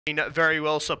Very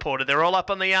well supported. They're all up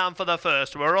on the arm for the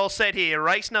first. We're all set here.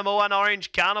 Race number 1,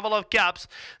 Orange Carnival of Cups.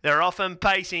 They're off and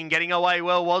pacing. Getting away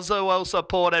well was the well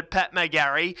supported Pat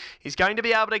McGarry. He's going to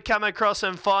be able to come across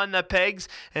and find the pegs.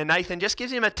 And Nathan just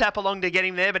gives him a tap along to get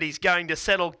him there, but he's going to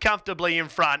settle comfortably in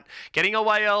front. Getting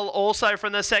away well also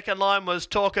from the second line was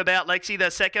Talk About Lexi,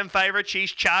 the second favourite.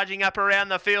 She's charging up around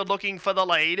the field looking for the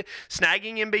lead.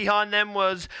 Snagging in behind them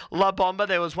was La Bomba.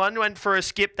 There was one went for a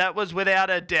skip. That was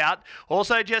without a doubt.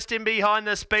 Also just in behind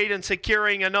the speed and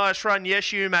securing a nice run,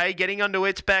 Yes You May. Getting onto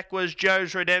its back was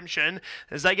Joe's Redemption.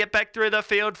 As they get back through the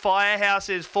field, Firehouse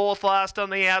is fourth last on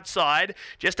the outside.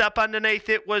 Just up underneath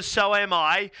it was So Am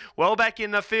I. Well back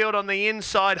in the field on the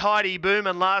inside, Heidi Boom,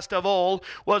 and last of all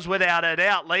was Without a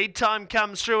Doubt. Lead time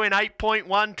comes through in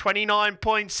 8.1,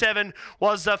 29.7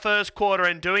 was the first quarter,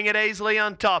 and doing it easily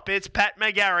on top, it's Pat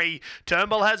McGarry.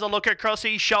 Turnbull has a look across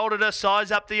his shoulder to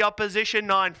size up the opposition,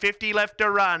 9.50 left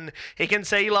to run. He can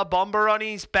see La Bomber on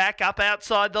his back up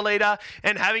outside the leader,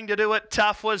 and having to do it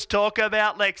tough was Talk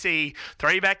About Lexi.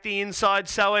 3 back the inside,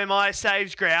 So Am I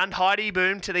saves ground. Heidi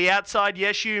Boom to the outside,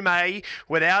 Yes You May.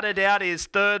 Without a Doubt is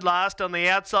third last on the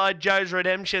outside, Joe's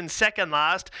Redemption second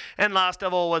last, and last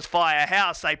of all was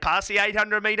Firehouse. They pass the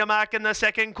 800 metre mark in the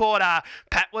second quarter.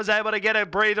 Pat was able to get a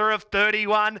breather of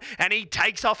 31, and he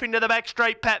takes off into the back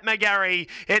straight, Pat McGarry.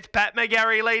 It's Pat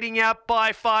McGarry leading out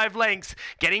by 5 lengths.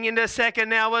 Getting into second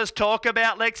now was Talk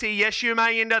About Lexi. Yes You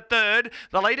May into third.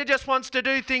 The leader just wants to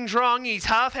do things wrong. He's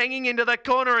half hanging into the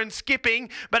corner and skipping,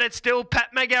 but it's still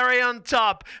Pat McGarry on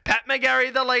top. Pat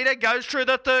McGarry, the leader, goes through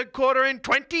the third quarter in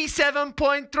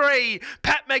 27.3.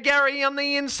 Pat McGarry on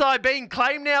the inside, being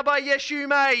claimed now by Yes You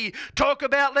May. Talk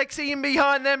About Lexi in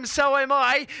behind them, So Am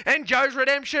I, and Joe's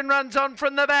Redemption runs on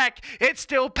from the back. It's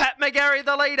still Pat McGarry,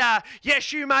 the leader.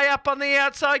 Yes You May up on the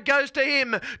outside goes to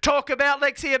him. Talk About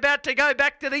Lexi about to go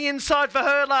back to the inside for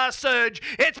her last surge.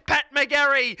 It's Pat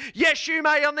McGarry. Yes You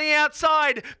May on the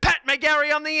outside. Pat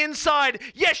McGarry on the inside.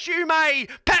 Yes You May.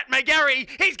 Pat McGarry.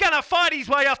 He's going to fight his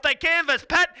way off the canvas.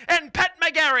 Pat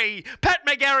McGarry. Pat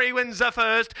McGarry wins the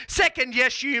first. Second,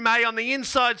 Yes You May on the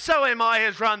inside. So Am I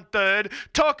has run third.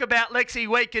 Talk About Lexi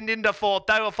weakened into fourth.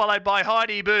 They were followed by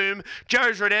Heidi Boom,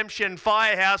 Joe's Redemption,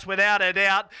 Firehouse Without a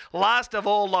Doubt. Last of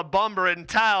all, La Bomber and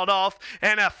tailed off,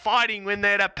 and a fighting win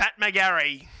there to Pat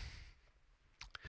McGarry.